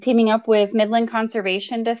teaming up with Midland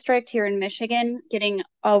Conservation District here in Michigan, getting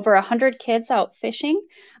over 100 kids out fishing.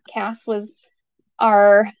 Cass was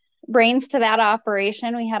our brains to that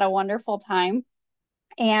operation. We had a wonderful time.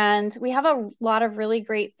 And we have a lot of really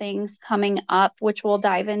great things coming up, which we'll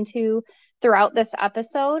dive into throughout this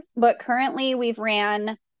episode. But currently, we've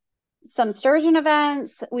ran some sturgeon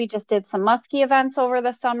events. We just did some muskie events over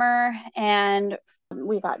the summer, and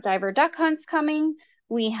we got diver duck hunts coming.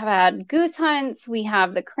 We have had goose hunts. We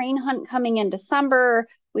have the crane hunt coming in December.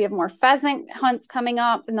 We have more pheasant hunts coming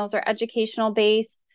up, and those are educational based.